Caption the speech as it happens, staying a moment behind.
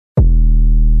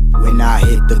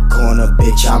hit the corner,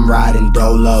 bitch, I'm riding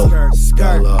dolo.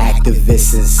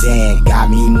 Activists and Zan got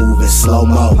me moving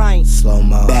slow-mo.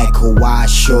 Back Hawaii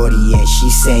shorty and she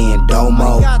saying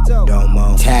domo.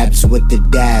 Tabs with the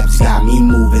dabs got me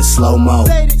moving slow-mo.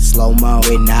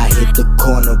 When I hit the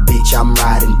corner, bitch, I'm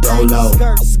riding dolo.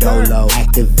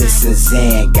 Activists and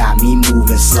Zan got me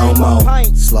moving slow-mo.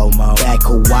 Back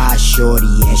Hawaii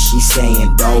shorty and she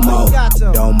saying domo.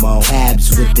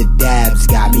 Tabs with the dabs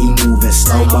got me moving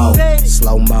slow-mo.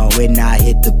 When I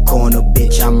hit the corner,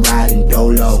 bitch, I'm riding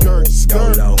dolo.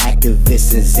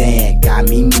 Activists and Zan got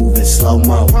me moving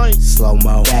slow-mo.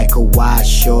 Back Hawaii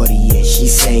shorty and she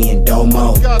saying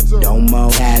domo.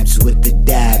 Tabs with the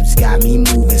dabs got me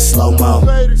moving slow-mo.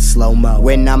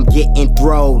 When I'm getting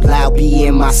throwed, loud be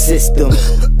in my system.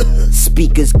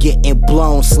 Speakers getting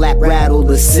blown, slap rattle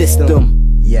the system.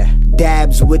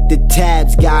 Dabs with the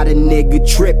tabs got a nigga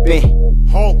tripping.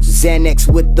 Xanax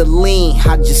with the lean,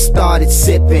 I just started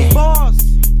sipping.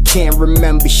 Can't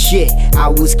remember shit, I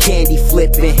was candy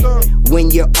flipping.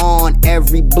 When you're on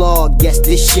every blog, guess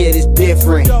this shit is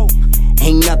different.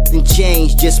 Ain't nothing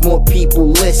changed, just more people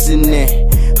listening.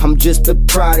 I'm just a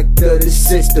product of the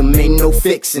system, ain't no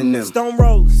fixing them. Stone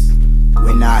Rollers.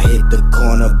 When I hit the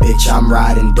corner, bitch, I'm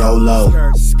riding dolo.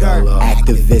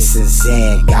 Activists and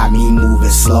Zan got me moving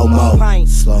slow-mo.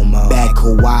 Back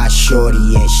Hawaii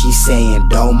shorty and she saying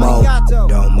domo.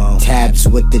 Tabs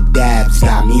with the dabs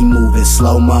got me moving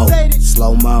slow-mo.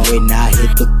 When I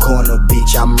hit the corner,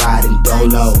 bitch, I'm riding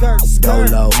dolo.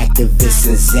 Activists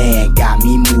and Zan got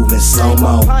me moving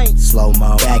slow-mo.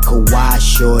 Back Hawaii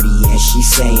shorty and she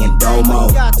saying domo.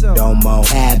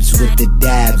 Tabs with the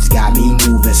dabs got me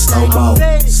moving slow-mo.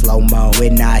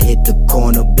 When I hit the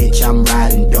corner, bitch, I'm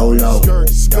riding dolo.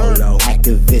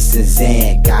 Activists and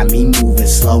Zan got me moving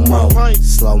slow-mo.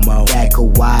 Back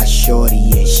Hawaii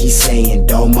shorty and she saying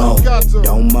domo.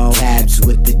 Tabs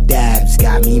with the dabs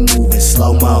got me moving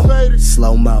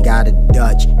slow-mo. Got a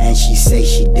Dutch and she say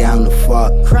she down to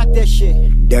fuck. Crack that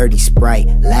shit. Dirty Sprite,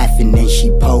 laughing and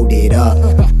she pulled it up.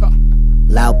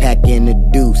 Loud pack in the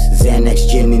deuce, Xanax,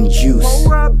 gin and juice.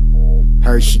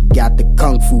 Heard she got the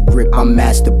kung fu grip, I'm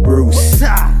Master Bruce.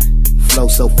 Flow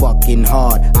so fucking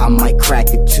hard, I might crack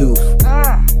a tooth.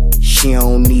 She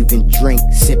don't even drink,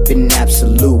 sippin'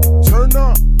 Absolute. Turn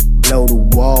up. Blow the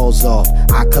walls off,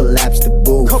 I collapse the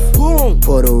booth. Kaboom.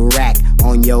 Put a rack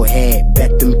on your head,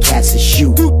 bet them cats a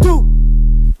shoot.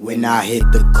 When I hit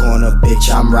the corner, bitch,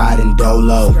 I'm riding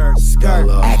dolo.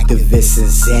 Activists and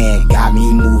Zan got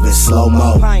me moving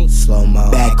slow-mo.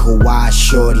 Back Hawaii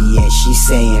shorty and she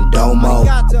saying domo.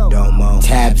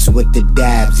 Tabs with the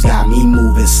dabs got me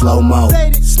moving slow-mo.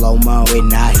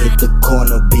 When I hit the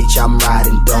corner, bitch, I'm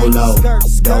riding dolo.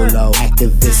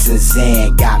 Activists and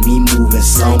Zan got me moving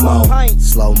slow-mo.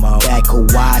 Back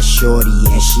Hawaii shorty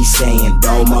and she saying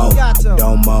domo.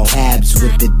 Tabs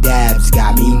with the dabs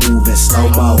got me moving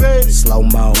slow-mo.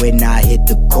 When I hit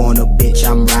the corner, bitch,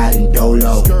 I'm riding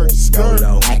dolo.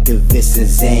 Activists and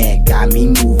Zan got me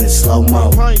moving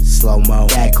slow-mo.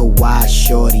 Back Hawaii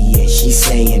shorty and she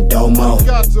saying domo.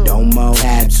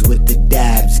 Tabs with the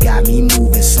dabs got me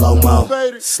moving slow-mo.